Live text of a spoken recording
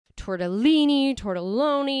tortellini,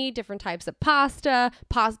 tortelloni, different types of pasta,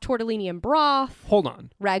 tortellini and broth. Hold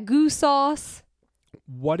on. Ragu sauce.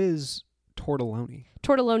 What is tortelloni?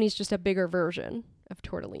 Tortelloni is just a bigger version of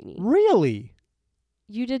tortellini. Really?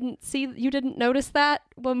 You didn't notice that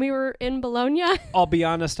when we were in Bologna? I'll be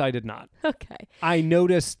honest, I did not. Okay. I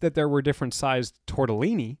noticed that there were different sized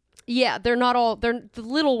tortellini. Yeah, they're not all, the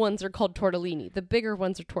little ones are called tortellini. The bigger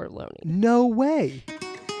ones are tortelloni. No way.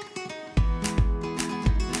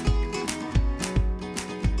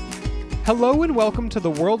 Hello and welcome to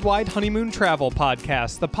the Worldwide Honeymoon Travel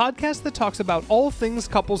Podcast, the podcast that talks about all things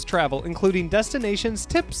couples travel, including destinations,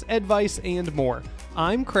 tips, advice, and more.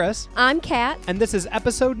 I'm Chris. I'm Kat. And this is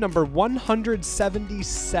episode number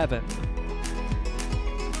 177.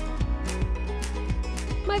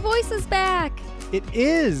 My voice is back. It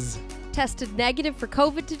is. Tested negative for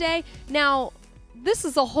COVID today. Now, this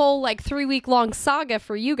is a whole 3-week-long saga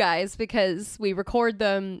for you guys because we record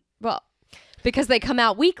them, well, because they come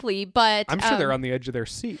out weekly, but I'm sure they're on the edge of their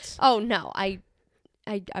seats. Oh no, I'm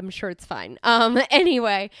sure it's fine.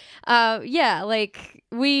 Anyway,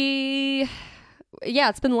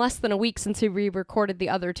 it's been less than a week since we recorded the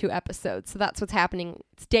other 2 episodes, so that's what's happening.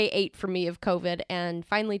 It's day 8 for me of COVID, and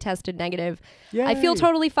finally tested negative. Yay. I feel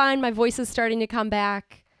totally fine. My voice is starting to come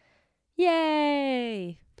back.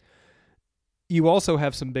 Yay! You also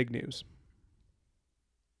have some big news.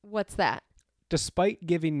 What's that? Despite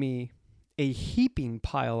giving me a heaping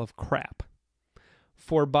pile of crap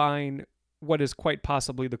for buying what is quite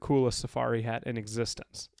possibly the coolest safari hat in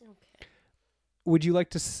existence. Okay. Would you like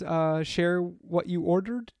to share what you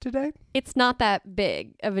ordered today? It's not that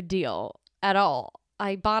big of a deal at all.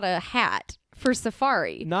 I bought a hat for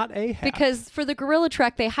safari. Not a hat. Because for the Gorilla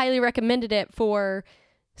Trek, they highly recommended it for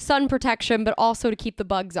sun protection, but also to keep the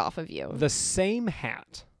bugs off of you. The same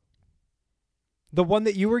hat. The one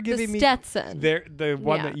that you were giving the me Stetson. The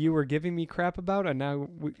one that you were giving me crap about, and now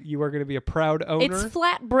you are going to be a proud owner. It's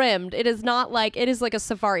flat brimmed. It is not it is like a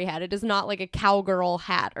safari hat. It is not like a cowgirl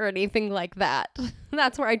hat or anything like that.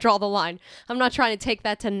 That's where I draw the line. I'm not trying to take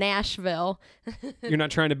that to Nashville. You're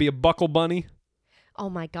not trying to be a buckle bunny? Oh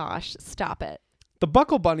my gosh, stop it. The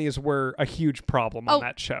buckle bunnies were a huge problem on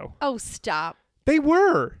that show. Oh, stop. They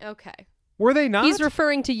were. Okay. Were they not? He's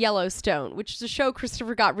referring to Yellowstone, which is a show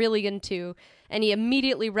Christopher got really into, and he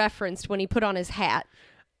immediately referenced when he put on his hat.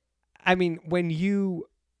 I mean, when you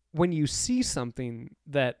see something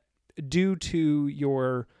that, due to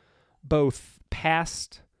your both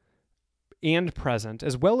past and present,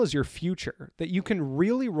 as well as your future, that you can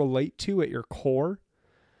really relate to at your core,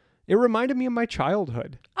 it reminded me of my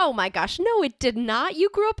childhood. Oh my gosh, no, it did not. You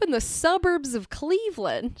grew up in the suburbs of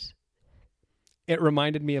Cleveland. It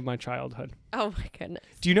reminded me of my childhood. Oh my goodness.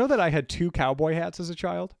 Do you know that I had 2 cowboy hats as a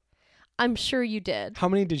child? I'm sure you did. How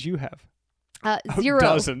many did you have? 0.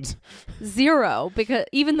 Dozens. 0, because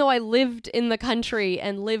even though I lived in the country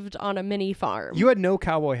and lived on a mini farm. You had no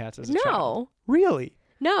cowboy hats as a child? No. Really?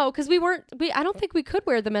 No, because I don't think we could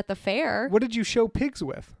wear them at the fair. What did you show pigs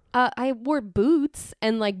with? I wore boots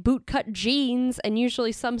and boot cut jeans and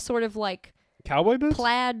usually some sort of cowboy boots?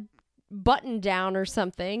 Plaid button down or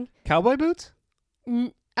something. Cowboy boots?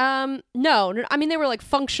 No. I mean, they were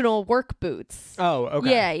functional work boots. Oh,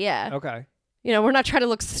 okay. Yeah. Okay. We're not trying to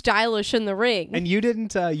look stylish in the ring. And you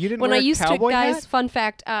didn't when wear I used a cowboy to, guys, hat? fun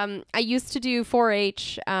fact, I used to do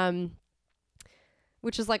 4-H,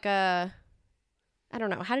 which is I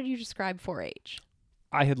don't know. How did you describe 4-H?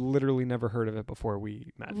 I had literally never heard of it before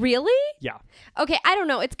we met. Really? Yeah. Okay, I don't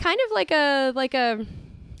know. It's kind of like a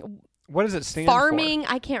What does it stand farming,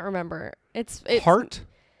 for? I can't remember. It's heart?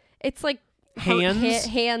 It's like hands?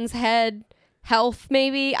 Hands, head, health,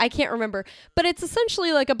 maybe. I can't remember. But it's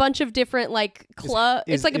essentially a bunch of different club.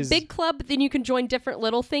 It's a big club, but then you can join different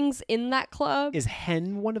little things in that club. Is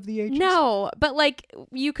hen one of the H's? No, but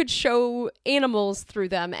you could show animals through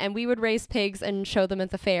them, and we would raise pigs and show them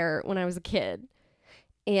at the fair when I was a kid.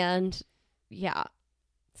 And yeah.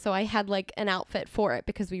 So I had an outfit for it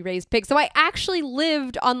because we raised pigs. So I actually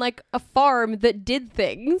lived on a farm that did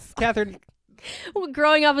things. Catherine,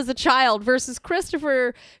 growing up as a child versus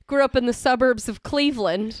Christopher grew up in the suburbs of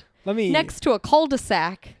Cleveland. Next to a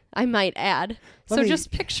cul-de-sac, I might add. So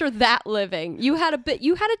just picture that living. You had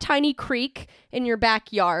a tiny creek in your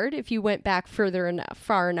backyard if you went back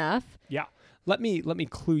far enough. Yeah. Let me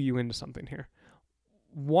clue you into something here.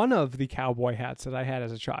 One of the cowboy hats that I had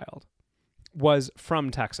as a child was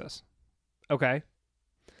from Texas. Okay.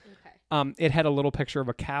 It had a little picture of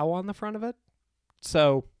a cow on the front of it.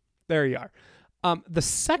 So there you are. The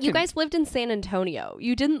second, you guys lived in San Antonio.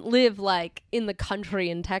 You didn't live in the country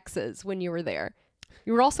in Texas when you were there.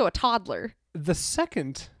 You were also a toddler. The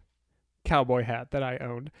second cowboy hat that I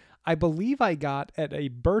owned, I believe I got at a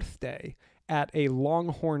birthday at a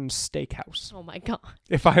Longhorn Steakhouse. Oh my God.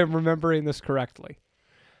 If I am remembering this correctly.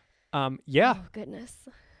 Yeah. Oh, goodness.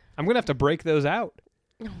 I'm going to have to break those out.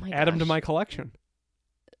 Oh my Add them to my collection.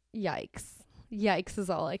 Yikes. Yikes is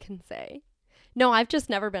all I can say. No, I've just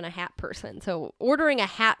never been a hat person. So ordering a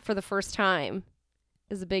hat for the first time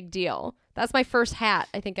is a big deal. That's my first hat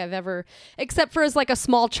I think I've ever, except for as like a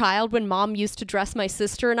small child when mom used to dress my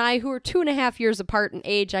sister and I, who are 2.5 years apart in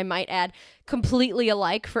age, I might add, completely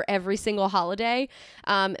alike for every single holiday.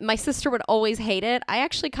 My sister would always hate it. I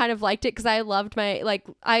actually kind of liked it because I loved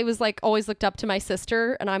I was like always looked up to my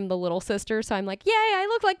sister, and I'm the little sister. So I'm like, yay, I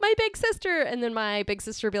look like my big sister. And then my big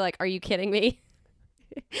sister would be like, are you kidding me?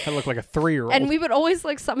 I look like a 3-year-old. And we would always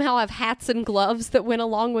like somehow have hats and gloves that went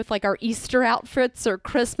along with like our Easter outfits or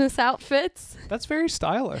Christmas outfits. That's very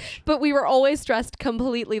stylish. But we were always dressed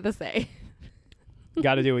completely the same.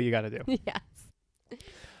 Got to do what you got to do. Yes.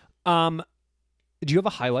 Do you have a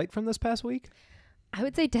highlight from this past week? I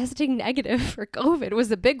would say testing negative for COVID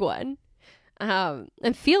was a big one.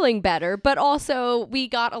 And feeling better, but also we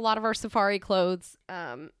got a lot of our safari clothes.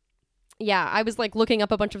 Yeah, I was like looking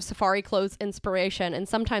up a bunch of safari clothes inspiration, and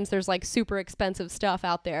sometimes there's like super expensive stuff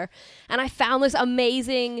out there. And I found this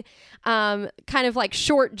amazing kind of like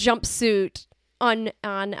short jumpsuit on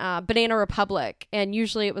Banana Republic, and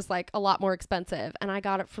usually it was like a lot more expensive, and I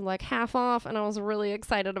got it for like half off, and I was really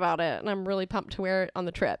excited about it, and I'm really pumped to wear it on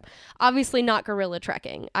the trip. Obviously not gorilla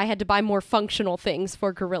trekking. I had to buy more functional things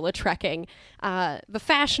for gorilla trekking. The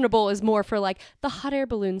fashionable is more for like the hot air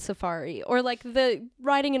balloon safari, or like the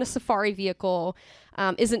riding in a safari vehicle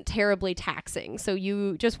isn't terribly taxing, so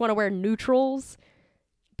you just want to wear neutrals,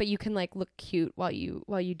 but you can like look cute while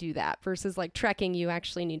you do that, versus like trekking you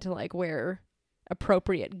actually need to like wear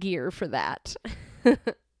appropriate gear for that.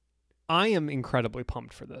 I am incredibly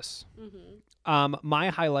pumped for this. Mm-hmm. My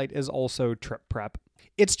highlight is also trip prep.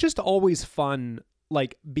 It's just always fun,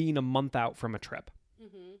 like being a month out from a trip,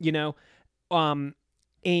 you know?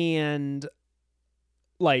 And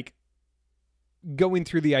like going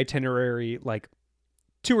through the itinerary like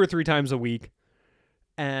 2 or 3 times a week,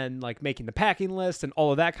 and like making the packing list and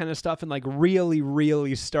all of that kind of stuff, and like really,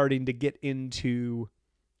 really starting to get into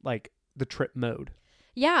like the trip mode.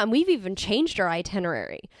 Yeah, and we've even changed our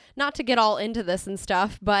itinerary. Not to get all into this and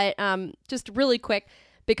stuff, but just really quick,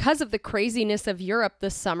 because of the craziness of Europe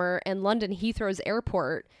this summer and London Heathrow's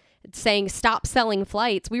airport saying stop selling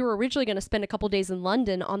flights, we were originally going to spend a couple days in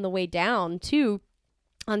London on the way down to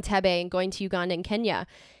Entebbe and going to Uganda and Kenya.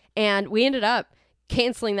 And we ended up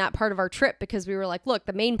canceling that part of our trip because we were like, look,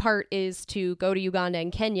 the main part is to go to Uganda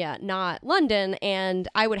and Kenya, not London. And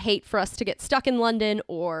I would hate for us to get stuck in London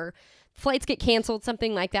or flights get canceled,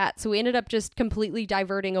 something like that. So we ended up just completely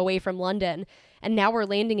diverting away from London. And now we're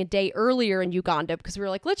landing a day earlier in Uganda because we were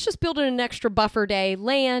like, let's just build in an extra buffer day,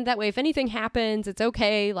 land. That way, if anything happens, it's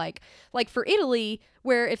okay. Like for Italy,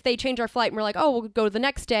 where if they change our flight and we're like, oh, we'll go the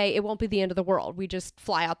next day, it won't be the end of the world. We just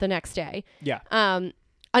fly out the next day. Yeah.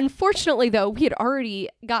 Unfortunately, though, we had already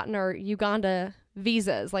gotten our Uganda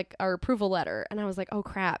visas, like our approval letter. And I was like, oh,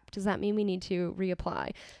 crap. Does that mean we need to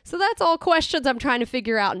reapply? So that's all questions I'm trying to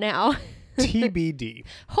figure out now. TBD.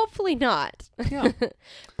 Hopefully not. Yeah.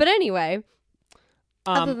 But anyway,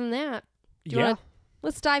 other than that, yeah.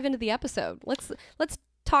 Let's dive into the episode. Let's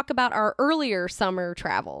talk about our earlier summer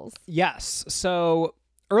travels. Yes. So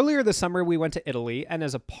earlier this summer, we went to Italy, and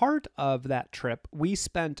as a part of that trip, we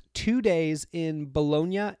spent 2 days in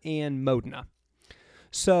Bologna and Modena.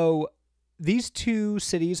 So these 2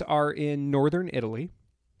 cities are in northern Italy.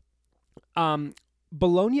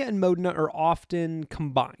 Bologna and Modena are often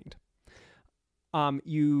combined.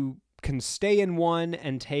 You can stay in one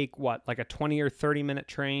and take, like a 20 or 30-minute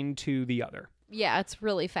train to the other. Yeah, it's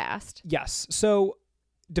really fast. Yes. So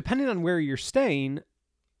depending on where you're staying,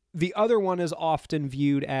 the other one is often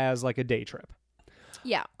viewed as like a day trip.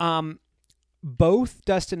 Yeah. Both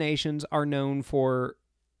destinations are known for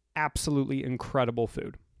absolutely incredible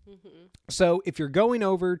food. Mm-hmm. So if you're going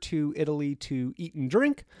over to Italy to eat and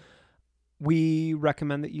drink, we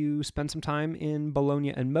recommend that you spend some time in Bologna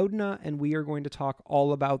and Modena, and we are going to talk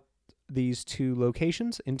all about these 2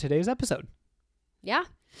 locations in today's episode. Yeah.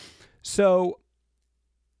 So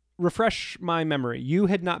refresh my memory. You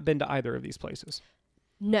had not been to either of these places.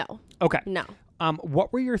 No. Okay. No.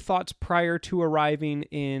 What were your thoughts prior to arriving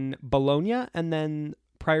in Bologna and then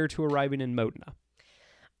prior to arriving in Modena?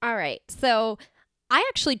 All right. So I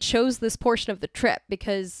actually chose this portion of the trip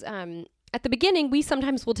because at the beginning, we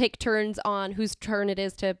sometimes will take turns on whose turn it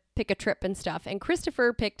is to pick a trip and stuff. And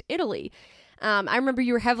Christopher picked Italy. I remember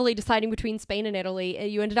you were heavily deciding between Spain and Italy.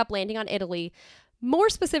 You ended up landing on Italy. more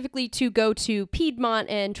specifically to go to Piedmont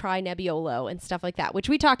and try Nebbiolo and stuff like that, which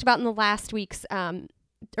we talked about in the last week's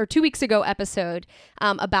or 2 weeks ago episode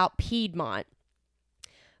about Piedmont.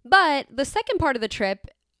 But the second part of the trip,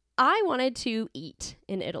 I wanted to eat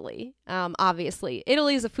in Italy. Obviously,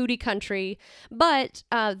 Italy is a foodie country, but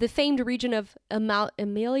the famed region of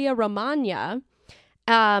Emilia-Romagna,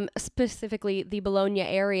 specifically the Bologna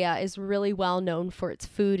area, is really well known for its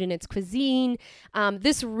food and its cuisine.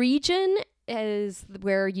 This region is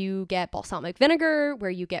where you get balsamic vinegar,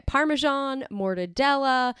 where you get Parmesan,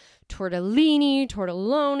 mortadella, tortellini,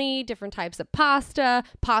 different types of pasta,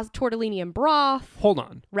 tortellini and broth. Hold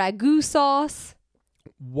on. Ragu sauce.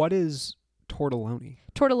 What is tortelloni?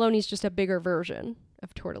 Tortelloni is just a bigger version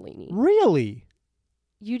of tortellini. Really?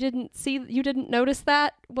 You didn't notice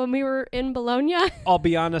that when we were in Bologna? I'll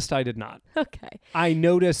be honest, I did not. Okay. I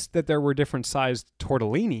noticed that there were different sized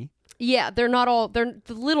tortellini. Yeah, the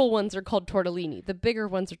little ones are called tortellini. The bigger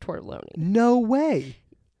ones are tortelloni. No way.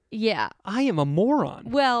 Yeah. I am a moron.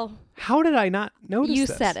 Well, how did I not notice you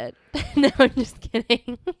this? said it. No, I'm just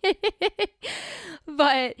kidding.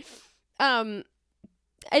 But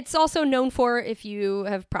it's also known for, if you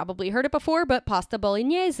have probably heard it before, but pasta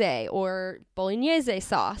bolognese or bolognese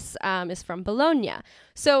sauce is from Bologna.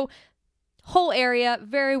 So whole area,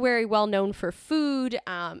 very, very well known for food.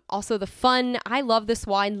 Also the fun, I love this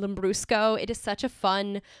wine, Lambrusco. It is such a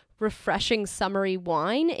fun, refreshing, summery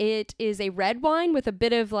wine. It is a red wine with a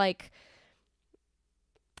bit of like,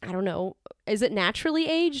 I don't know, is it naturally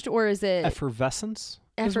aged or is it... Effervescence?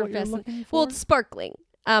 Effervescent. Well, it's sparkling.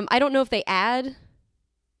 I don't know if they add...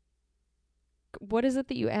 What is it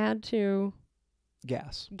that you add to...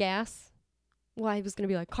 Gas. Well, I was going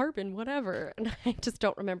to be like carbon, whatever. And I just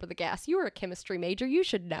don't remember the gas. You were a chemistry major. You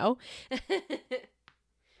should know.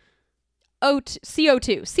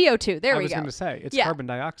 CO2. There we go. I was going to say, it's carbon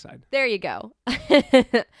dioxide. There you go.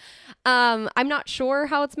 I'm not sure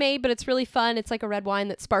how it's made, but it's really fun. It's like a red wine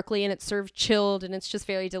that's sparkly and it's served chilled and it's just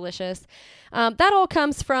very delicious. That all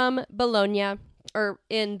comes from Bologna, or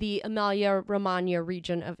in the Emilia-Romagna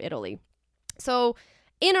region of Italy. So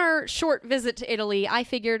in our short visit to Italy, I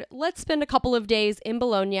figured let's spend a couple of days in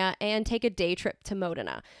Bologna and take a day trip to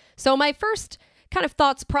Modena. So my first kind of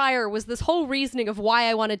thoughts prior was this whole reasoning of why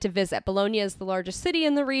I wanted to visit. Bologna is the largest city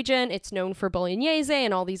in the region. It's known for Bolognese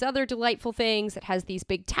and all these other delightful things. It has these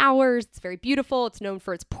big towers. It's very beautiful. It's known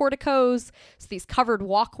for its porticos. It's these covered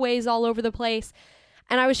walkways all over the place.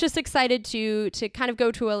 And I was just excited to kind of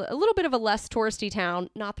go to a little bit of a less touristy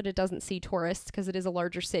town. Not that it doesn't see tourists, because it is a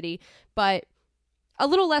larger city, but a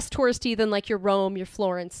little less touristy than like your Rome, your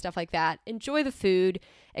Florence, stuff like that. Enjoy the food,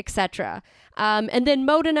 etc. And then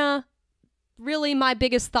Modena, really my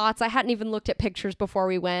biggest thoughts, I hadn't even looked at pictures before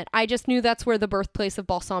we went. I just knew that's where the birthplace of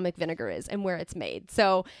balsamic vinegar is and where it's made.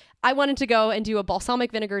 So I wanted to go and do a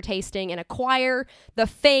balsamic vinegar tasting and acquire the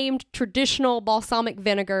famed traditional balsamic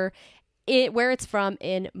vinegar where it's from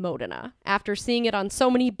in Modena. After seeing it on so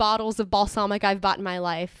many bottles of balsamic I've bought in my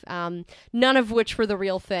life, none of which were the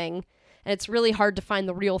real thing. And it's really hard to find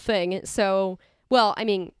the real thing. So, well, I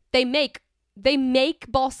mean, they make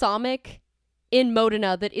balsamic in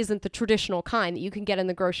Modena that isn't the traditional kind that you can get in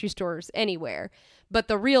the grocery stores anywhere. But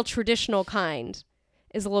the real traditional kind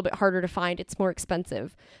is a little bit harder to find. It's more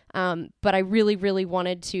expensive. But I really, really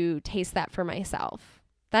wanted to taste that for myself.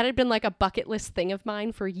 That had been like a bucket list thing of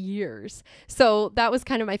mine for years. So that was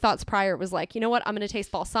kind of my thoughts prior. It was like, you know what? I'm going to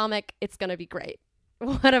taste balsamic. It's going to be great.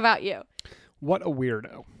 What about you? What a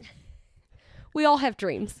weirdo. We all have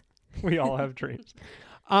dreams. We all have dreams.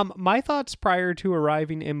 My thoughts prior to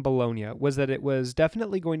arriving in Bologna was that it was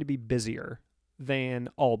definitely going to be busier than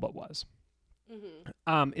Alba was.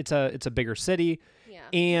 Mm-hmm. It's a bigger city. Yeah.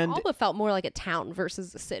 And Alba felt more like a town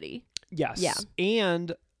versus a city. Yes. Yeah.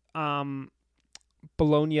 And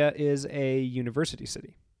Bologna is a university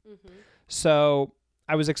city. Mm-hmm. So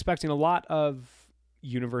I was expecting a lot of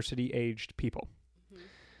university-aged people.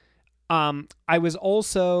 Mm-hmm. I was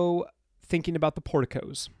also thinking about the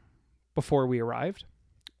porticos before we arrived,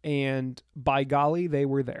 and by golly, they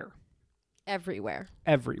were there. Everywhere.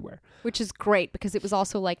 Which is great, because it was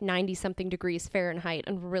also like 90-something degrees Fahrenheit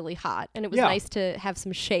and really hot, and it was nice to have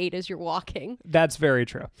some shade as you're walking. That's very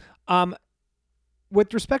true.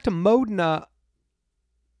 With respect to Modena,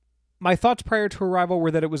 my thoughts prior to arrival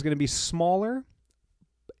were that it was going to be smaller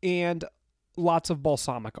and lots of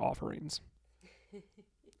balsamic offerings.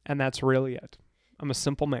 And that's really it. I'm a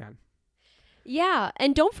simple man. Yeah,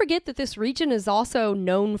 and don't forget that this region is also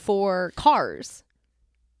known for cars.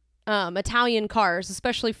 Italian cars,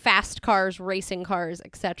 especially fast cars, racing cars,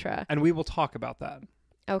 etc. And we will talk about that.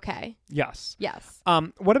 Okay. Yes. Yes.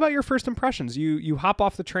 What about your first impressions? You hop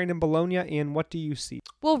off the train in Bologna, and what do you see?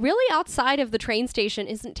 Well, really outside of the train station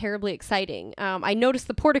isn't terribly exciting. I noticed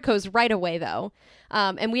the porticos right away, though.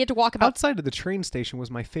 And we had to walk about... Outside of the train station was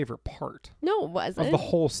my favorite part. No, it wasn't. Of the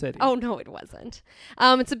whole city. Oh, no, it wasn't.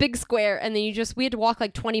 It's a big square, and then we had to walk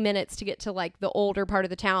like 20 minutes to get to like the older part of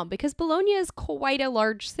the town, because Bologna is quite a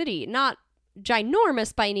large city. Not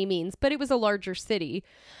ginormous by any means, but it was a larger city.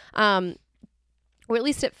 Or at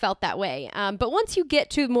least it felt that way. But once you get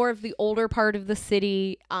to more of the older part of the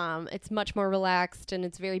city, it's much more relaxed, and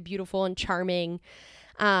it's very beautiful and charming.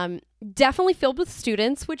 Definitely filled with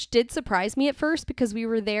students, which did surprise me at first because we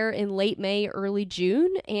were there in late May, early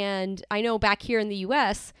June. And I know back here in the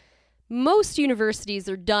US, most universities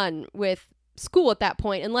are done with school at that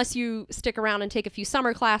point, unless you stick around and take a few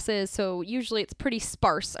summer classes. So usually it's pretty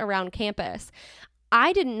sparse around campus.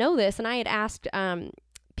 I didn't know this, and I had asked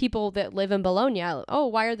people that live in Bologna, oh,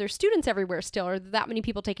 why are there students everywhere still? Are there that many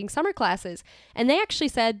people taking summer classes? And they actually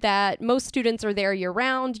said that most students are there year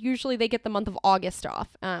round. Usually they get the month of August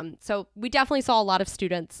off. So we definitely saw a lot of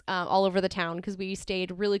students all over the town because we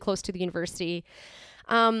stayed really close to the university.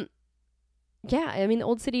 Yeah, I mean, the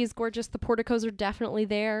old city is gorgeous. The porticos are definitely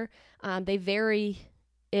there. They vary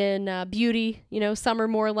in beauty. You know, some are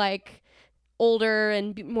more like older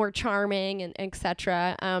and more charming and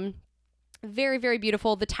etc. Very, very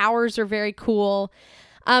beautiful. The towers are very cool.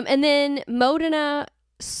 And then Modena,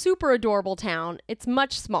 super adorable town. It's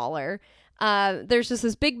much smaller. There's just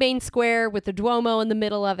this big main square with the Duomo in the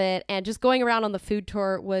middle of it. And just going around on the food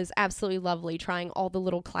tour was absolutely lovely, trying all the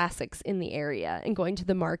little classics in the area and going to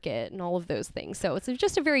the market and all of those things. So it's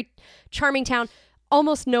just a very charming town.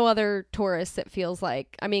 Almost no other tourists, it feels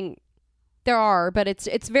like. I mean, there are, but it's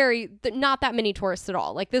not that many tourists at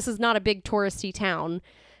all. Like, this is not a big touristy town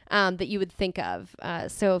that you would think of.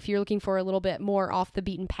 So if you're looking for a little bit more off the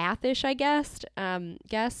beaten path-ish, I guess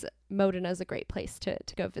Modena is a great place to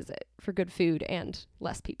go visit for good food and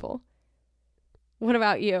less people. What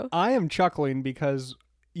about you? I am chuckling because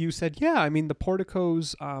you said, yeah, I mean, the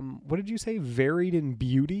porticos, what did you say, varied in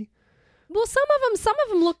beauty? Well, some of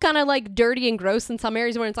them look kind of like dirty and gross in some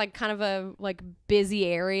areas when it's like kind of a like busy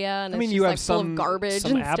area, and it's just like full of garbage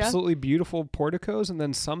some and stuff. Absolutely beautiful porticos, and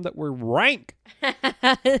then some that were rank.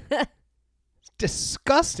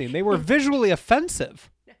 Disgusting. They were visually offensive.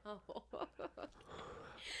 No.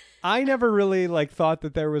 I never really thought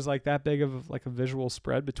that there was like that big of like a visual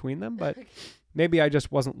spread between them, but maybe I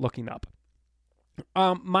just wasn't looking up.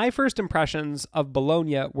 My first impressions of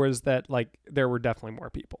Bologna was that like there were definitely more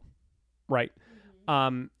people. Right.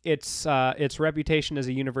 Mm-hmm. Its reputation as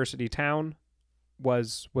a university town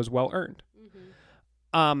was well earned.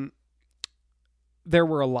 Mm-hmm. There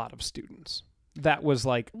were a lot of students. That was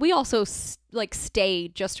like... We also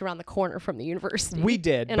stayed just around the corner from the university. We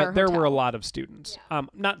did, but there were a lot of students. Yeah.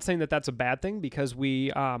 Not saying that that's a bad thing, because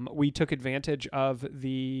we took advantage of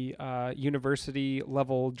the university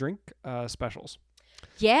level drink specials.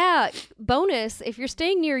 Yeah, bonus, if you're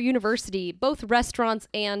staying near a university, both restaurants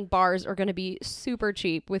and bars are going to be super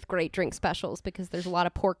cheap with great drink specials, because there's a lot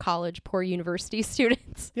of poor university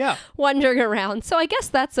students wandering around. So I guess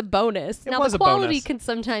that's a bonus. Now, the quality can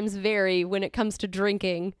sometimes vary when it comes to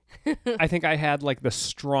drinking. I think I had like the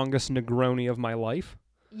strongest Negroni of my life.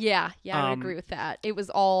 Yeah, I would agree with that. It was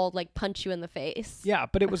all like punch you in the face. Yeah,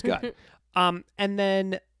 but it was good. And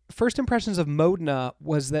then... First impressions of Modena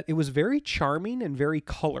was that it was very charming and very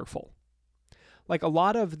colorful. Like a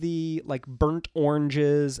lot of the like burnt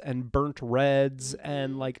oranges and burnt reds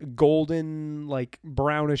and like golden, like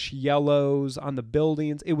brownish yellows on the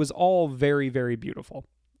buildings. It was all very, very beautiful.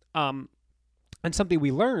 And something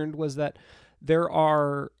we learned was that there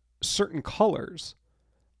are certain colors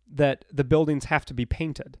that the buildings have to be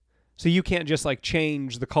painted. So you can't just like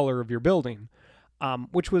change the color of your building,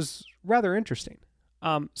 which was rather interesting.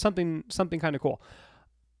 Something kind of cool.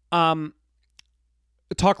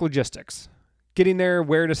 Talk logistics, getting there,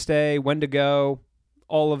 where to stay, when to go,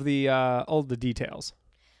 all of the details.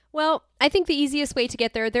 Well, I think the easiest way to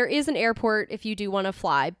get there is an airport if you do want to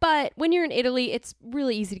fly. But when you're in Italy, it's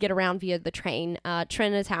really easy to get around via the train.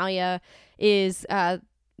 Trenitalia is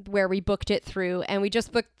where we booked it through, and we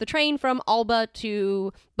just booked the train from Alba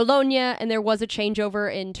to Bologna, and there was a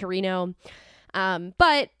changeover in Torino.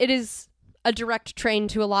 But it is a direct train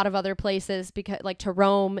to a lot of other places, because like to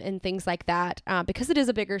Rome and things like that, because it is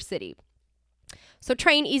a bigger city. So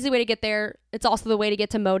train, easy way to get there. It's also the way to get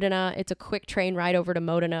to Modena. It's a quick train ride over to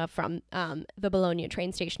Modena from the Bologna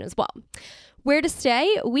train station as well. Where to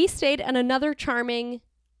stay? We stayed at another charming,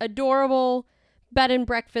 adorable bed and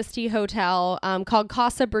breakfasty hotel called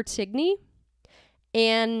Casa Bertigni,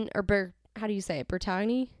 how do you say it?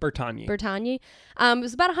 Bertagni? Bertagni. Bertagni. It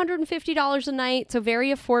was about $150 a night, so very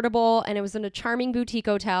affordable, and it was in a charming boutique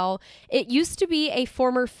hotel. It used to be a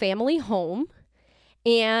former family home,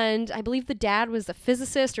 and I believe the dad was a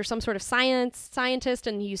physicist or some sort of scientist,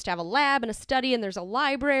 and he used to have a lab and a study, and there's a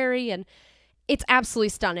library, and it's absolutely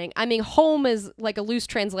stunning. I mean, home is like a loose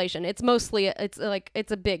translation. It's mostly, it's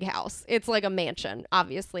a big house. It's like a mansion,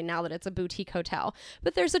 obviously, now that it's a boutique hotel.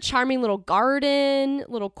 But there's a charming little garden,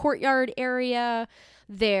 little courtyard area.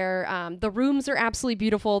 The rooms are absolutely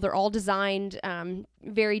beautiful. They're all designed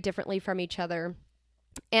very differently from each other.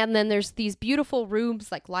 And then there's these beautiful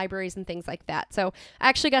rooms, like libraries and things like that. So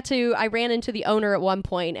I ran into the owner at one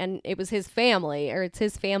point, and it's his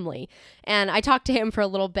family. And I talked to him for a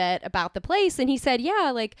little bit about the place, and he said,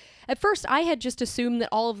 yeah, like at first I had just assumed that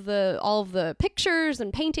all of the pictures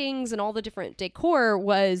and paintings and all the different decor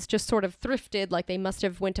was just sort of thrifted, like they must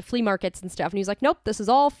have went to flea markets and stuff. And he's like, nope, this is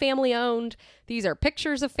all family owned. These are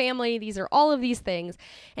pictures of family. These are all of these things.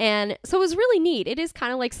 And so it was really neat. It is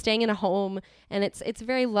kind of like staying in a home, and it's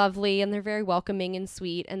very lovely, and they're very welcoming and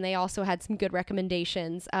sweet. And they also had some good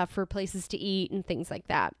recommendations for places to eat and things like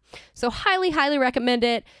that. So highly, highly recommend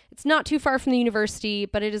it. It's not too far from the university,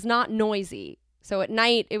 but it is not noisy. So at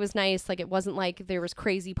night, it was nice. Like, it wasn't like there was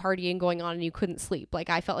crazy partying going on and you couldn't sleep. Like,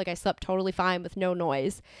 I felt like I slept totally fine with no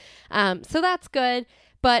noise. So that's good,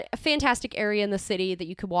 but a fantastic area in the city that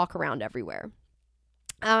you could walk around everywhere.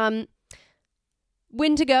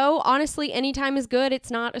 When to go, honestly, anytime is good. It's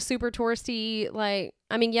not a super touristy,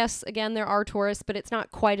 yes, again, there are tourists, but it's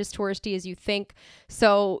not quite as touristy as you think.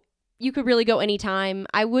 So you could really go anytime.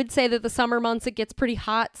 I would say that the summer months, it gets pretty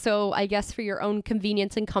hot. So I guess for your own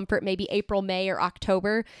convenience and comfort, maybe April, May, or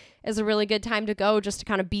October is a really good time to go, just to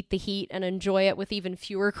kind of beat the heat and enjoy it with even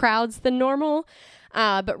fewer crowds than normal.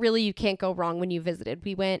 But really, you can't go wrong when you visited.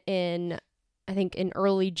 We went in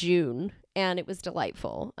early June, and it was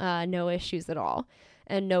delightful. No issues at all,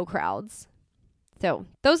 and no crowds. So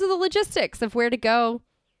those are the logistics of where to go,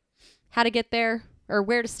 how to get there, or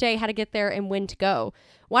where to stay, how to get there, and when to go.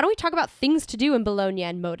 Why don't we talk about things to do in Bologna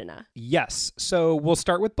and Modena? Yes. So we'll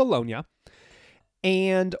start with Bologna.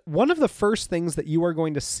 And one of the first things that you are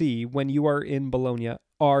going to see when you are in Bologna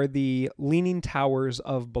are the Leaning Towers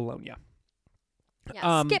of Bologna.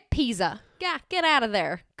 Yeah, skip Pisa. Yeah, get out of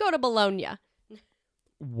there. Go to Bologna.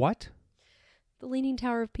 What? The Leaning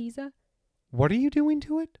Tower of Pisa. What are you doing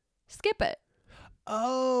to it? Skip it.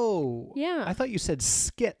 Oh. Yeah. I thought you said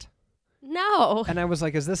skit. No. And I was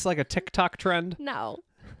like, is this like a TikTok trend? No.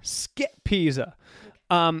 Skit Pisa.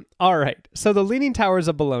 All right. So the Leaning Towers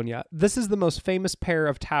of Bologna. This is the most famous pair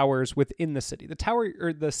of towers within the city.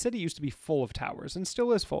 The city used to be full of towers and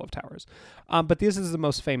still is full of towers. But this is the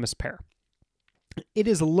most famous pair. It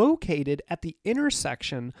is located at the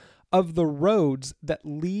intersection of the roads that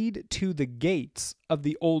lead to the gates of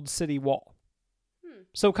the old city wall.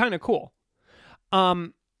 So kind of cool.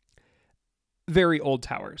 Very old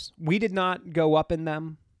towers. We did not go up in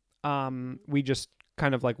them. We just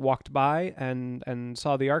kind of like walked by and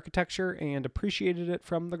saw the architecture and appreciated it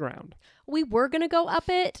from the ground. We were going to go up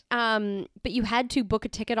it, but you had to book a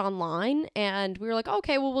ticket online, and we were like,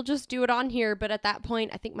 okay, well, we'll just do it on here. But at that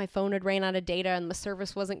point, I think my phone had ran out of data and the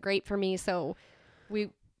service wasn't great for me, so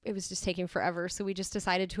it was just taking forever. So we just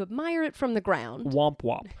decided to admire it from the ground. Womp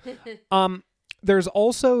womp. There's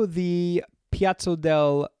also the Piazza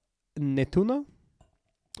del Nettuno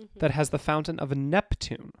that has the Fountain of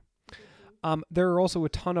Neptune. There are also a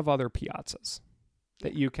ton of other piazzas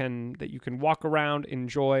that you can walk around,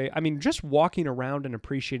 enjoy. I mean, just walking around and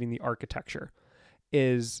appreciating the architecture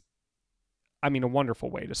is, a wonderful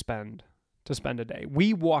way to spend a day.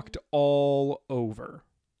 We walked all over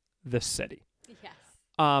the city. Yes.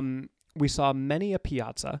 We saw many a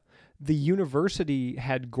piazza. The university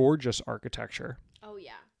had gorgeous architecture. Oh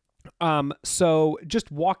yeah. So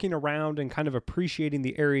just walking around and kind of appreciating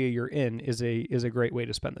the area you're in is a great way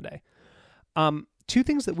to spend the day. Two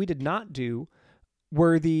things that we did not do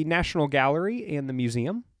were the National Gallery and the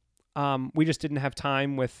museum. We just didn't have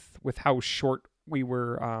time with how short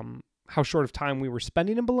of time we were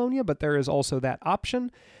spending in Bologna, but there is also that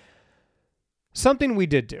option. Something we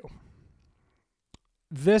did do.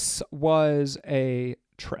 This was a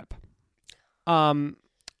trip. The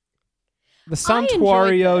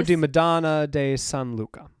Santuario di Madonna de San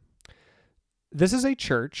Luca. This is a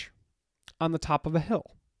church on the top of a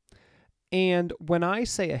hill. And when I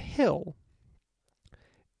say a hill,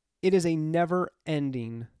 it is a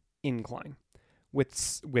never-ending incline.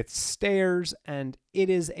 with stairs, and it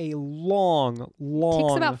is a long. It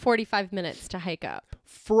takes about 45 minutes to hike up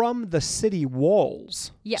from the city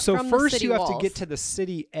walls. Yeah, so from first the city you have walls. to get to the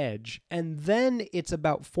city edge, and then it's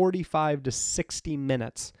about 45 to 60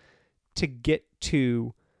 minutes to get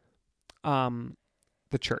to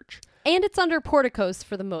the church. And it's under porticos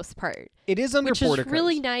for the most part. It is under porticos. Which is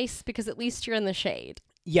really nice because at least you're in the shade.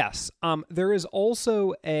 Yes. There is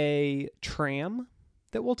also a tram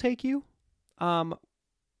that will take you.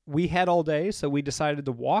 We had all day, so we decided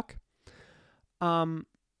to walk.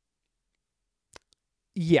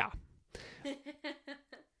 Yeah.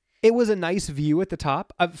 It was a nice view at the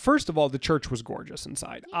top. First of all, the church was gorgeous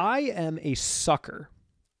inside. I am a sucker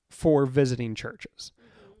for visiting churches.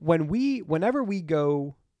 Whenever we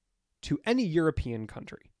go to any European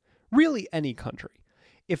country, really any country,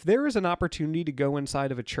 if there is an opportunity to go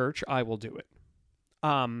inside of a church, I will do it.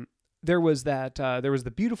 There was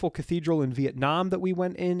the beautiful cathedral in Vietnam that we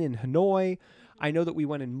went in Hanoi. I know that we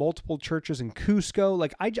went in multiple churches in Cusco.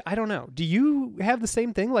 Like, I don't know. Do you have the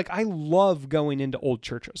same thing? Like, I love going into old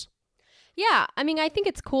churches. Yeah. I mean, I think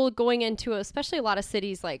it's cool going into, especially a lot of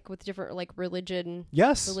cities, like, with different, like, religious,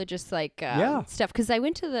 like, stuff. Because I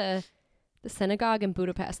went to the synagogue in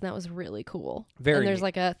Budapest, and that was really cool. And there's neat.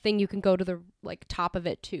 Like a thing you can go to the like top of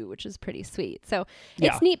it too, which is pretty sweet. So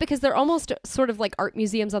it's neat because they're almost sort of like art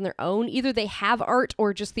museums on their own. Either they have art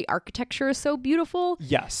or just the architecture is so beautiful.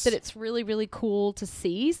 Yes. That it's really, really cool to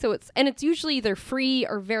see. So it's usually either free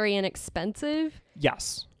or very inexpensive.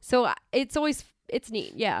 Yes. So it's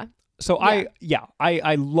neat. Yeah. So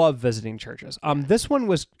I love visiting churches. This one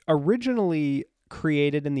was originally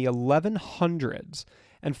created in the 1100s.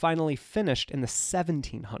 And finally finished in the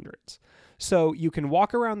 1700s. So you can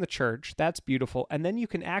walk around the church. That's beautiful. And then you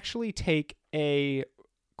can actually take a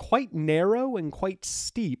quite narrow and quite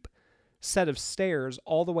steep set of stairs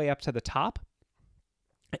all the way up to the top.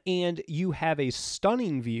 And you have a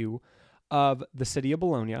stunning view of the city of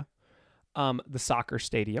Bologna, the soccer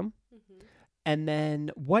stadium. Mm-hmm. And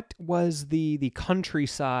then what was the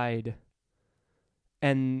countryside?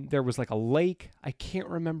 And there was like a lake. I can't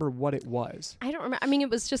remember what it was. I don't remember. I mean, it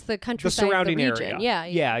was just the countryside, the surrounding of the region.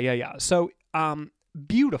 area. Yeah. So,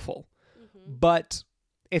 beautiful. Mm-hmm. But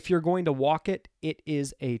if you're going to walk it, it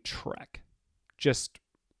is a trek. Just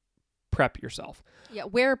prep yourself. Yeah.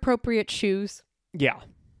 Wear appropriate shoes. Yeah.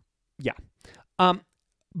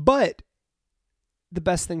 But the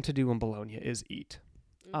best thing to do in Bologna is eat.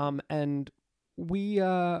 Mm-hmm. And we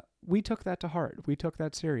took that to heart. We took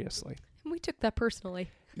that seriously. We took that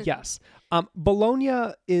personally. Yes.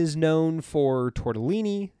 Bologna is known for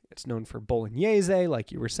tortellini. It's known for Bolognese,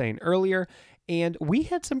 like you were saying earlier. And we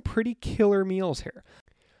had some pretty killer meals here.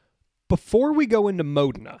 Before we go into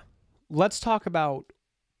Modena, let's talk about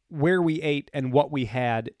where we ate and what we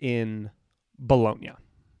had in Bologna.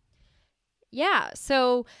 Yeah.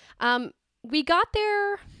 So we got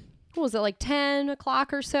there, what was it, like 10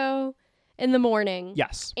 o'clock or so in the morning?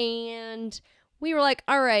 Yes. And we were like,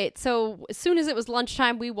 all right. So as soon as it was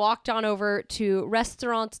lunchtime, we walked on over to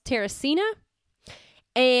Restaurant Terracina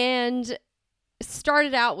and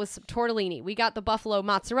started out with some tortellini. We got the buffalo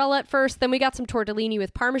mozzarella at first, then we got some tortellini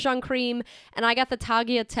with Parmesan cream, and I got the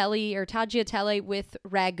tagliatelle with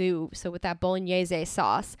ragu, so with that Bolognese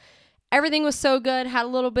sauce. Everything was so good. Had a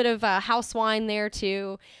little bit of house wine there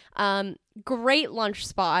too. Great lunch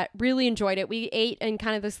spot. Really enjoyed it. We ate in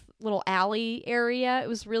kind of this little alley area. It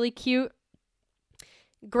was really cute.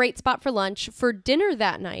 Great spot for lunch. For dinner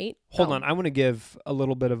that night. Hold on. I want to give a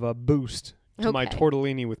little bit of a boost to my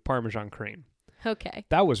tortellini with Parmesan cream. Okay.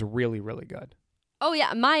 That was really, really good. Oh,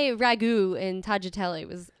 yeah. My ragu in tagliatelle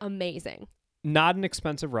was amazing. Not an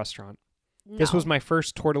expensive restaurant. No. This was my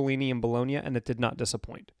first tortellini in Bologna, and it did not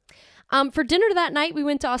disappoint. For dinner that night, we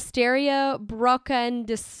went to Osteria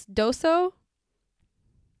Broccandoso.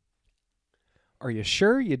 Are you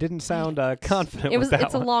sure? You didn't sound confident with that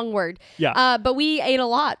It's one. a long word. Yeah. But we ate a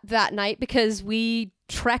lot that night because we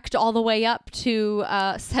trekked all the way up to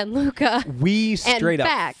San Luca. We straight and up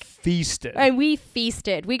back. Feasted. And we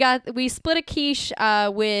feasted. We split a quiche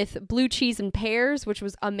with blue cheese and pears, which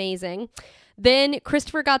was amazing. Then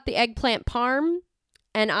Christopher got the eggplant parm,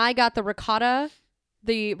 and I got the ricotta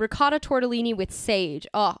tortellini with sage.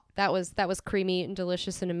 Oh, that was creamy and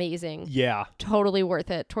delicious and amazing. Yeah. Totally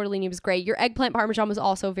worth it. Tortellini was great. Your eggplant parmesan was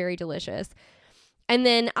also very delicious. And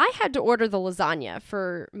then I had to order the lasagna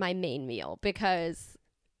for my main meal because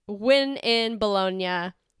when in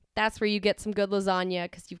Bologna, that's where you get some good lasagna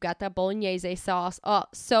because you've got that Bolognese sauce. Oh,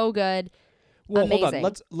 so good. Well, amazing. Hold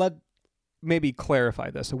on. Let maybe clarify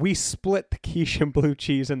this. We split the quiche and blue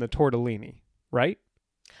cheese and the tortellini, right?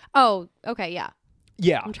 Oh, okay, yeah.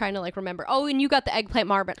 Yeah. I'm trying to like remember. Oh, and you got the eggplant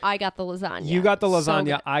marmite. I got the lasagna. You got the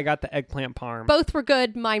lasagna. So I got the eggplant parm. Both were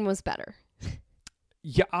good. Mine was better.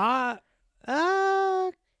 Yeah.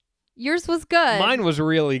 Yours was good. Mine was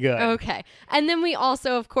really good. Okay. And then we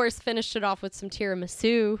also, of course, finished it off with some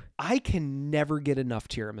tiramisu. I can never get enough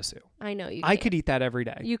tiramisu. I know you can. I could eat that every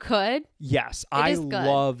day. You could? Yes. I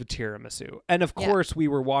love tiramisu. And of course, we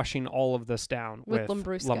were washing all of this down with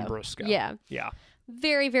Lambrusco. Yeah. Yeah.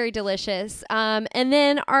 Very, very delicious. And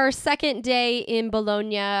then our second day in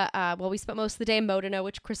Bologna, we spent most of the day in Modena,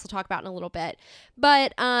 which Chris will talk about in a little bit.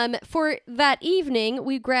 But for that evening,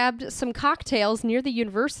 we grabbed some cocktails near the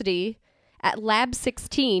university at Lab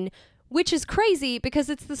 16, which is crazy because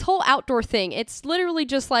it's this whole outdoor thing. It's literally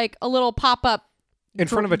just like a little pop-up in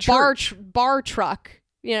front of a church. Bar truck,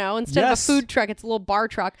 instead of a food truck, it's a little bar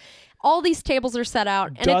truck. All these tables are set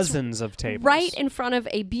out. And dozens of tables. Right in front of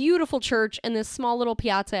a beautiful church and this small little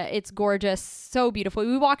piazza. It's gorgeous. So beautiful.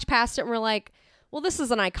 We walked past it and we're like, well, this is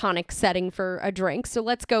an iconic setting for a drink. So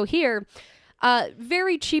let's go here.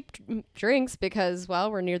 Very cheap drinks because, well,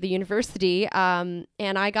 we're near the university. And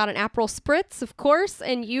I got an Aperol Spritz, of course.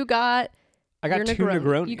 And you got... I got two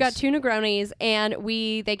Negronis. You got two Negronis. And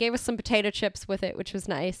they gave us some potato chips with it, which was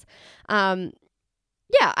nice.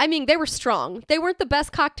 Yeah, I mean, they were strong. They weren't the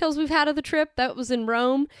best cocktails we've had of the trip. That was in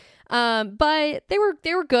Rome. But they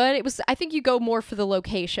were good. I think you go more for the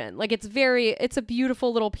location. Like it's a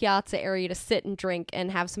beautiful little piazza area to sit and drink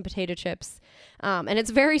and have some potato chips. And it's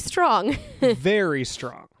very strong. Very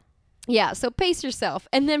strong. Yeah, so pace yourself.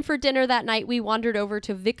 And then for dinner that night, we wandered over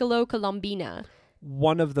to Vicolo Colombina.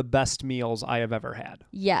 One of the best meals I have ever had.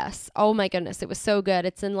 Yes. Oh my goodness. It was so good.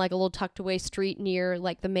 It's in like a little tucked away street near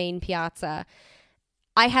like the main piazza.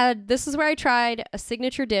 This is where I tried a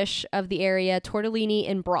signature dish of the area, tortellini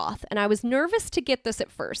and broth. And I was nervous to get this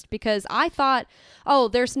at first because I thought, oh,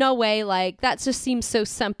 there's no way, like, that just seems so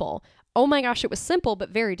simple. Oh my gosh, it was simple, but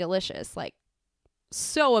very delicious. Like,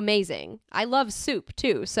 so amazing. I love soup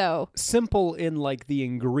too, so. Simple in like the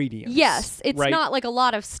ingredients. Yes, it's right? not like a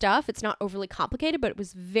lot of stuff. It's not overly complicated, but it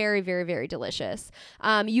was very, very, very delicious.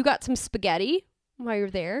 You got some spaghetti while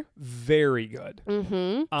you're there. Very good.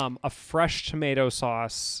 Mm-hmm. A fresh tomato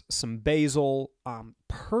sauce, some basil,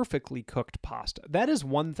 perfectly cooked pasta. That is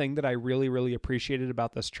one thing that I really, really appreciated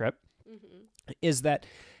about this trip, is that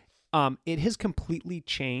it has completely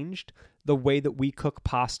changed the way that we cook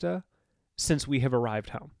pasta since we have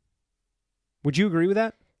arrived home. Would you agree with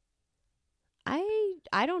that?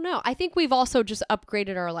 I don't know. I think we've also just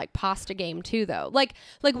upgraded our like pasta game too, though. Like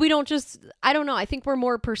we don't just, I don't know. I think we're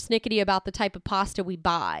more persnickety about the type of pasta we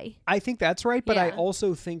buy. I think that's right. But I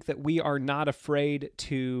also think that we are not afraid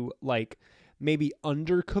to like maybe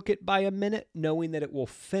undercook it by a minute, knowing that it will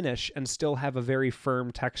finish and still have a very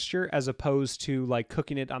firm texture, as opposed to like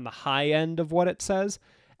cooking it on the high end of what it says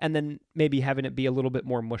and then maybe having it be a little bit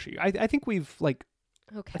more mushy. I think we've like,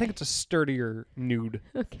 okay. I think it's a sturdier nude.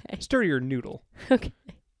 Okay. Sturdier noodle. Okay.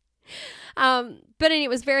 But anyway, it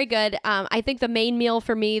was very good. I think the main meal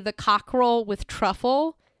for me, the cockerel with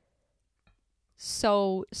truffle,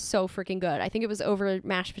 so freaking good. I think it was over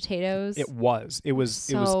mashed potatoes. It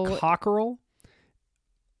was cockerel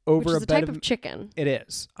over which is a type of chicken. It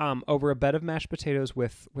is. Over a bed of mashed potatoes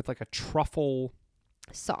with like a truffle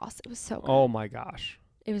sauce. It was so good. Oh my gosh.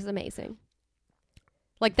 It was amazing.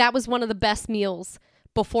 Like that was one of the best meals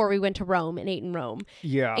before we went to Rome and ate in Rome.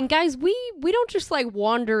 Yeah. And guys, we don't just like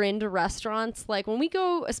wander into restaurants. Like when we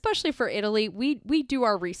go, especially for Italy, we do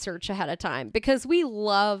our research ahead of time because we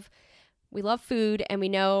love food, and we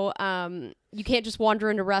know you can't just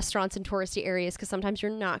wander into restaurants in touristy areas because sometimes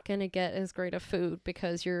you're not going to get as great of food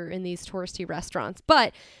because you're in these touristy restaurants.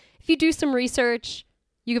 But if you do some research,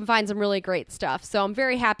 you can find some really great stuff. So I'm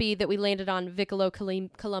very happy that we landed on Vicolo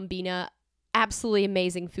Colombina. Absolutely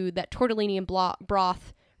amazing food. That tortellini and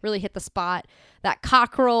broth really hit the spot. That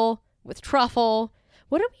cockerel with truffle.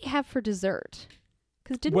 What did we have for dessert?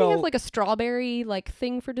 Because didn't we have like a strawberry like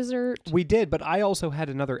thing for dessert? We did, but I also had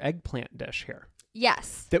another eggplant dish here.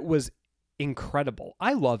 Yes. That was incredible.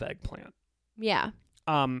 I love eggplant. Yeah.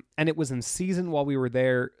 And it was in season while we were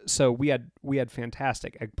there, so we had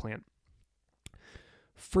fantastic eggplant.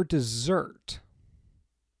 For dessert,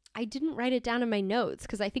 I didn't write it down in my notes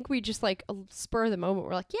because I think we just like spur of the moment.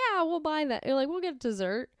 We're like, yeah, we'll buy that. We're like, we'll get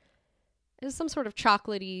dessert. It's some sort of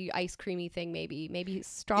chocolatey, ice creamy thing, maybe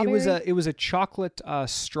strawberry. It was a chocolate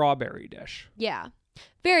strawberry dish. Yeah,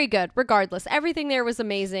 very good. Regardless, everything there was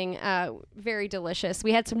amazing. Very delicious.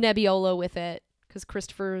 We had some Nebbiolo with it because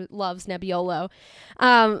Christopher loves Nebbiolo.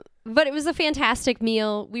 But it was a fantastic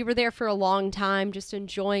meal. We were there for a long time, just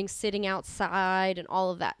enjoying sitting outside and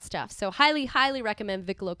all of that stuff. So highly, highly recommend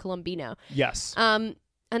Vicolo Colombino. Yes. And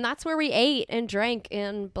that's where we ate and drank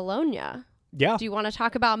in Bologna. Yeah. Do you want to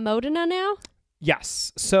talk about Modena now?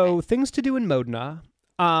 Yes. So things to do in Modena.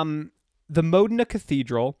 The Modena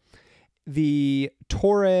Cathedral, the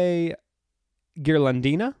Torre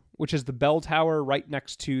Ghirlandina, which is the bell tower right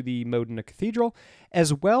next to the Modena Cathedral,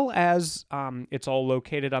 as well as it's all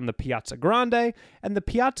located on the Piazza Grande, and the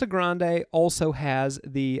Piazza Grande also has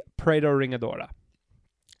the Prato Ringadora.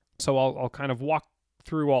 So I'll kind of walk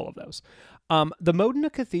through all of those. The Modena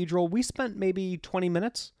Cathedral, we spent maybe 20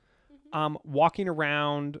 minutes walking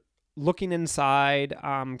around, looking inside,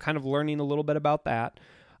 kind of learning a little bit about that.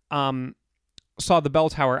 Saw the bell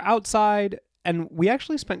tower outside, and we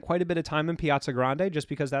actually spent quite a bit of time in Piazza Grande just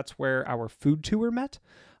because that's where our food tour met.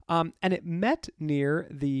 And it met near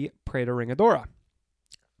the Prato Ringadora.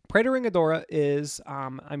 Prato Ringadora is,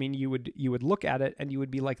 you would look at it and you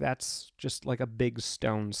would be like, that's just like a big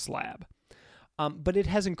stone slab. But it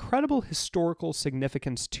has incredible historical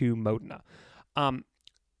significance to Modena.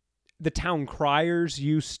 The town criers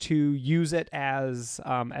used to use it as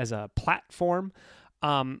a platform.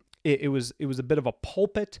 It was a bit of a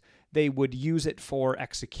pulpit. They would use it for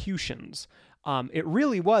executions. It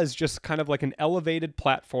really was just kind of like an elevated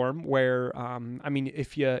platform where,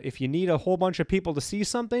 if you need a whole bunch of people to see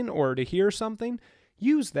something or to hear something,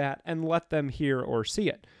 use that and let them hear or see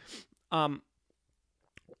it. Kind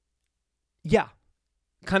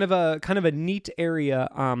of a neat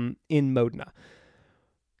area in Modena.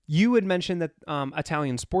 You had mentioned that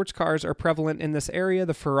Italian sports cars are prevalent in this area.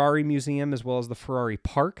 The Ferrari Museum as well as the Ferrari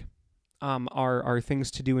Park are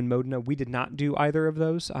things to do in Modena. We did not do either of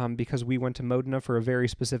those because we went to Modena for a very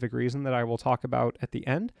specific reason that I will talk about at the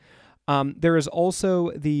end. There is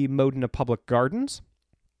also the Modena Public Gardens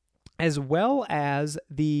as well as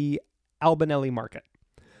the Albanelli Market.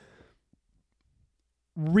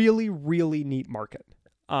 Really, really neat market.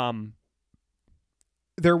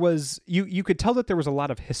 There was you could tell that there was a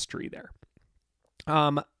lot of history there.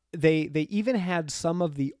 They even had some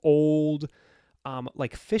of the old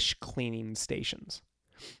like fish cleaning stations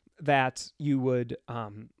that you would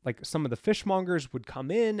like some of the fishmongers would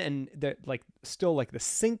come in and like still like the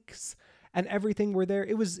sinks and everything were there.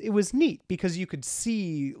 It was neat because you could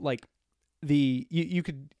see like you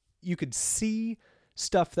could see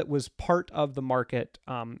stuff that was part of the market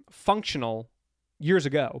functional years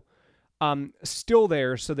ago. Still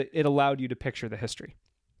there so that it allowed you to picture the history.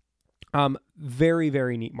 Very,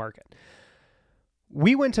 very neat market.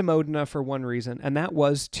 We went to Modena for one reason, and that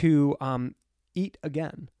was to eat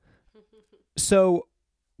again. So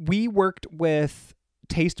we worked with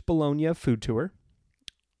Taste Bologna Food Tour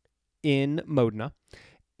in Modena,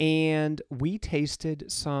 and we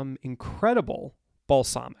tasted some incredible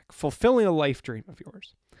balsamic, fulfilling a life dream of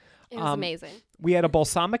yours. It was amazing. We had a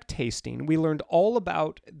balsamic tasting. We learned all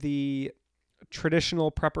about the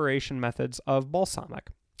traditional preparation methods of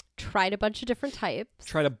balsamic. Tried a bunch of different types.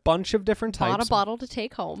 Bought a bottle to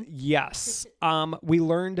take home. Yes. We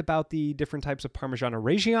learned about the different types of Parmigiano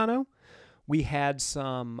Reggiano. We had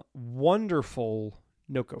some wonderful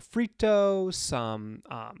gnocco fritto, some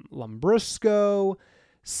lambrusco,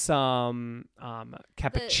 some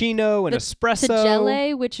cappuccino and espresso.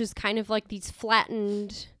 Tigelle, which is kind of like these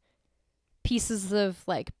flattened pieces of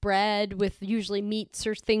like bread with usually meats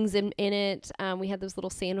or things in it. We had those little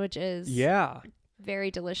sandwiches. Yeah.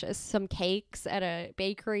 Very delicious. Some cakes at a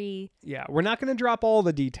bakery. Yeah. We're not going to drop all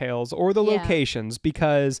the details or the locations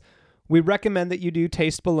because we recommend that you do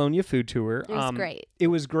Taste Bologna Food Tour. It was great. It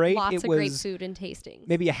was great. Lots of great food and tasting.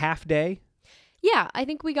 Maybe a half day. Yeah. I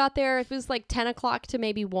think we got there. It was like 10 o'clock to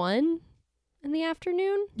maybe 1 in the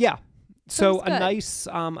afternoon. Yeah. So a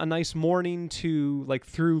nice morning to like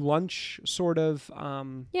through lunch sort of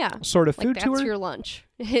food tour. That's your lunch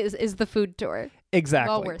is the food tour.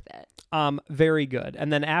 Exactly. Well worth it. Very good.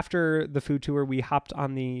 And then after the food tour, we hopped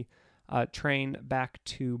on the train back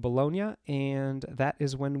to Bologna, and that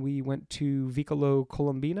is when we went to Vicolo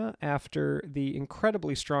Colombina after the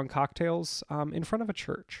incredibly strong cocktails in front of a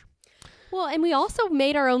church. Well, and we also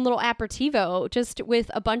made our own little aperitivo just with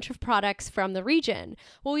a bunch of products from the region.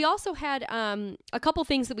 Well, we also had a couple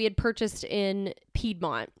things that we had purchased in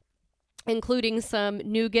Piedmont, including some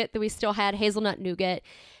nougat that we still had, hazelnut nougat.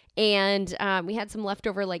 And we had some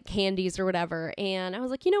leftover like candies or whatever. And I was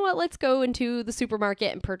like, you know what? Let's go into the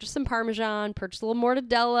supermarket and purchase some Parmesan, purchase a little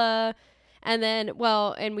mortadella. And then,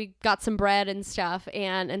 and we got some bread and stuff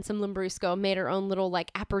and some Lambrusco, made our own little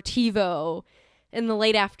like aperitivo in the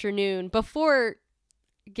late afternoon before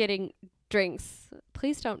getting drinks.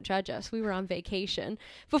 Please don't judge us. We were on vacation.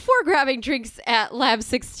 Before grabbing drinks at Lab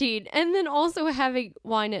 16 and then also having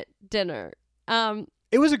wine at dinner.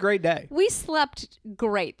 It was a great day. We slept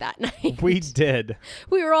great that night. We did.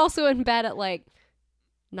 We were also in bed at like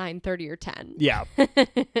 9:30 or 10. Yeah.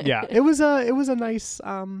 Yeah. It was a nice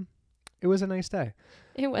day.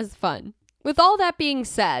 It was fun. With all that being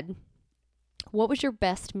said, what was your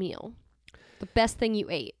best meal? The best thing you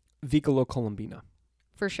ate? Vicolo Colombina.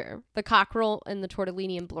 For sure. The cockerel and the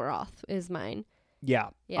tortellini and broth is mine. Yeah.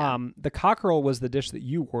 The cockerel was the dish that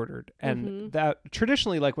you ordered. And that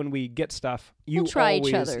traditionally, like when we get stuff, we'll try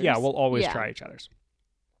each other's. Yeah, we'll always try each other's.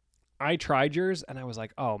 I tried yours and I was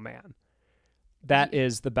like, oh man, that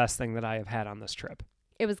is the best thing that I have had on this trip.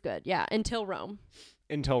 It was good. Yeah. Until Rome.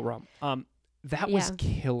 That was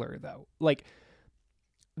killer though. Like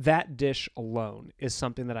that dish alone is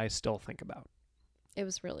something that I still think about. It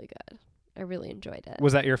was really good. I really enjoyed it.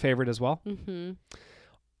 Was that your favorite as well? Mm-hmm.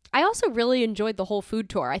 I also really enjoyed the whole food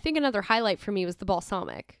tour. I think another highlight for me was the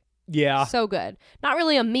balsamic. Yeah. So good. Not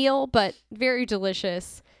really a meal, but very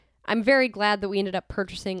delicious. I'm very glad that we ended up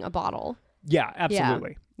purchasing a bottle. Yeah,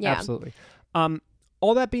 absolutely. Yeah. Absolutely.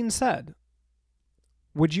 All that being said,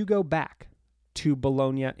 would you go back to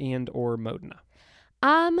Bologna and or Modena?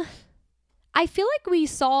 I feel like we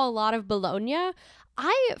saw a lot of Bologna.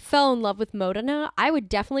 I fell in love with Modena. I would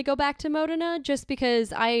definitely go back to Modena just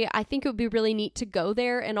because I think it would be really neat to go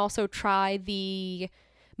there and also try the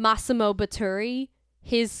Massimo Bottura,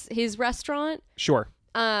 his restaurant. Sure.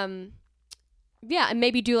 Yeah, and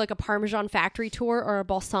maybe do like a Parmesan factory tour or a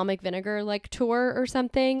balsamic vinegar like tour or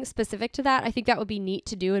something specific to that. I think that would be neat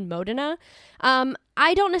to do in Modena.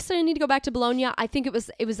 I don't necessarily need to go back to Bologna. I think it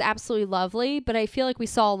was absolutely lovely, but I feel like we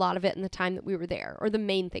saw a lot of it in the time that we were there, or the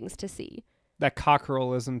main things to see. That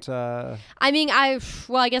cockerel isn't... I mean, I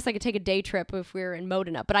guess I could take a day trip if we were in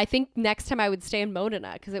Modena, but I think next time I would stay in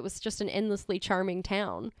Modena because it was just an endlessly charming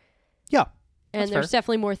town. Yeah. And there's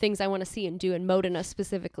definitely more things I want to see and do in Modena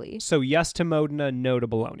specifically. So yes to Modena, no to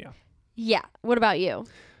Bologna. Yeah. What about you?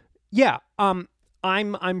 Yeah. I'm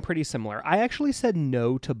pretty similar. I actually said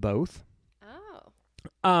no to both.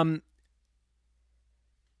 Oh.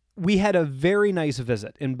 We had a very nice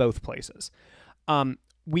visit in both places.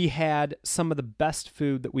 We had some of the best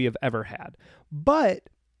food that we have ever had. But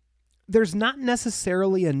there's not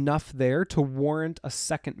necessarily enough there to warrant a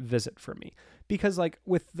second visit for me. Because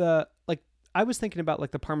I was thinking about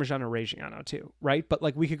like the Parmigiano Reggiano too, right? But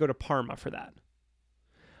like we could go to Parma for that.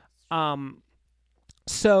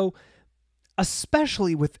 So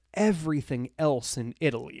especially with everything else in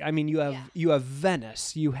Italy. I mean, you have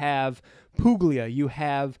Venice, you have Puglia, you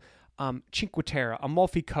have Cinque Terre,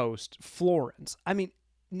 Amalfi Coast, Florence. I mean,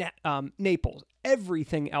 Naples,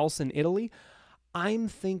 everything else in Italy. I'm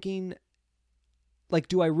thinking, like,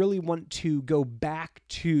 do I really want to go back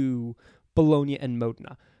to Bologna and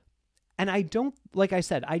Modena? And I don't, like I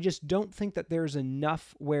said, I just don't think that there's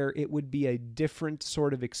enough where it would be a different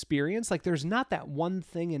sort of experience. Like, there's not that one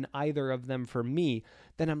thing in either of them for me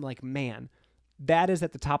that I'm like, man, that is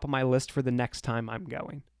at the top of my list for the next time I'm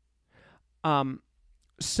going.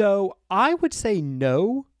 So I would say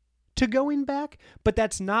no to going back, but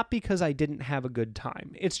that's not because I didn't have a good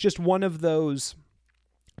time. It's just one of those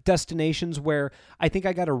destinations where I think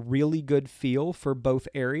I got a really good feel for both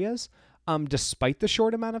areas, despite the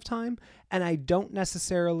short amount of time. And I don't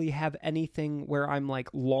necessarily have anything where I'm like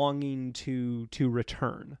longing to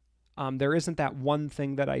return. There isn't that one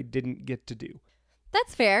thing that I didn't get to do.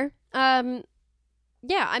 That's fair. Yeah,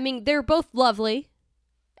 I mean, they're both lovely.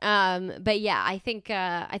 But yeah, I think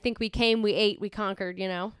we came, we ate, we conquered, you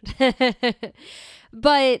know.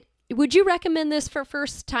 But would you recommend this for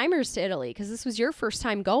first timers to Italy? Because this was your first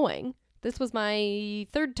time going. This was my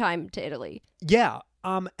third time to Italy. Yeah.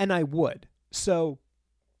 And I would. So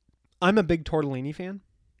I'm a big tortellini fan.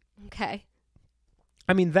 Okay.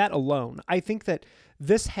 I mean, that alone, I think that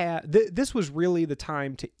this was really the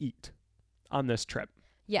time to eat on this trip.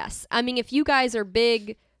 Yes. I mean, if you guys are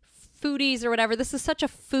big foodies or whatever, this is such a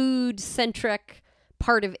food-centric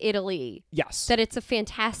part of Italy. Yes. That it's a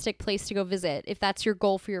fantastic place to go visit if that's your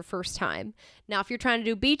goal for your first time. Now, if you're trying to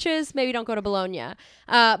do beaches, maybe don't go to Bologna.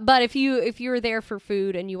 But if you're there for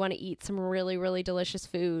food and you want to eat some really, really delicious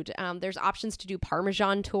food, there's options to do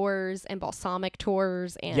Parmesan tours and balsamic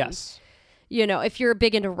tours. And, yes. You know, if you're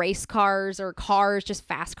big into race cars or cars, just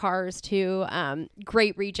fast cars too,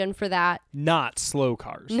 great region for that. Not slow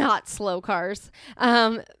cars. Not slow cars.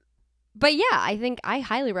 But yeah, I think I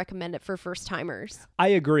highly recommend it for first timers. I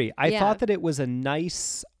agree. I thought that it was a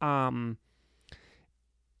nice, kind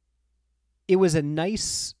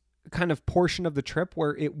of portion of the trip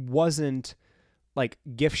where it wasn't like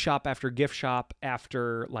gift shop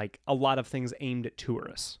after like a lot of things aimed at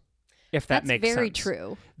tourists. If that makes sense. That's very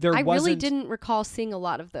true. I really didn't recall seeing a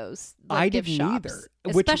lot of those. Like, I gift didn't shops, either.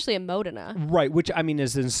 Especially in Modena. Right, which I mean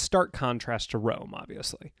is in stark contrast to Rome,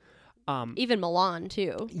 obviously. Even Milan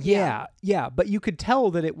too. Yeah. But you could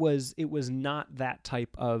tell that it was not that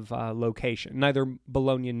type of location, neither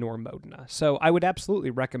Bologna nor Modena. So I would absolutely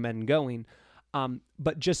recommend going,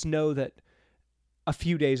 but just know that a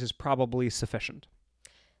few days is probably sufficient.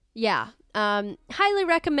 Yeah. Highly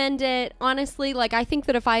recommend it. Honestly, like I think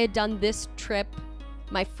that if I had done this trip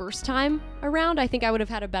my first time around, I think I would have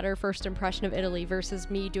had a better first impression of Italy versus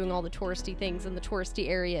me doing all the touristy things in the touristy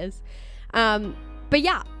areas. But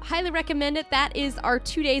yeah, highly recommend it. That is our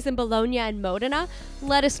 2 days in Bologna and Modena.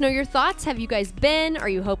 Let us know your thoughts. Have you guys been? Are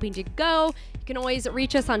you hoping to go? You can always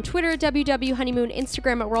reach us on Twitter, WW Honeymoon,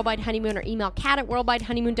 Instagram at Worldwide Honeymoon, or email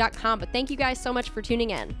kat@worldwidehoneymoon.com. But thank you guys so much for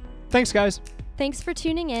tuning in. Thanks, guys. Thanks for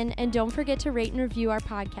tuning in, and don't forget to rate and review our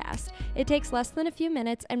podcast. It takes less than a few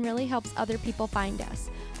minutes and really helps other people find us.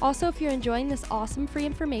 Also, if you're enjoying this awesome free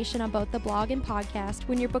information on both the blog and podcast,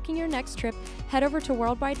 when you're booking your next trip, head over to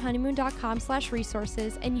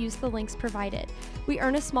worldwidehoneymoon.com/resources and use the links provided. We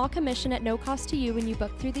earn a small commission at no cost to you when you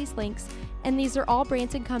book through these links, and these are all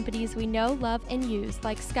brands and companies we know, love, and use,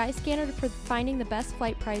 like Skyscanner for finding the best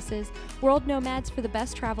flight prices, World Nomads for the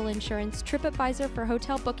best travel insurance, TripAdvisor for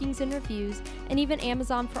hotel bookings and reviews, and even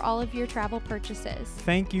Amazon for all of your travel purchases.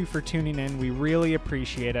 Thank you for tuning in. We really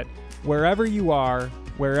appreciate it. Wherever you are,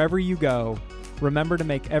 wherever you go, remember to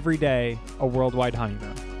make every day a worldwide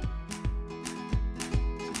honeymoon.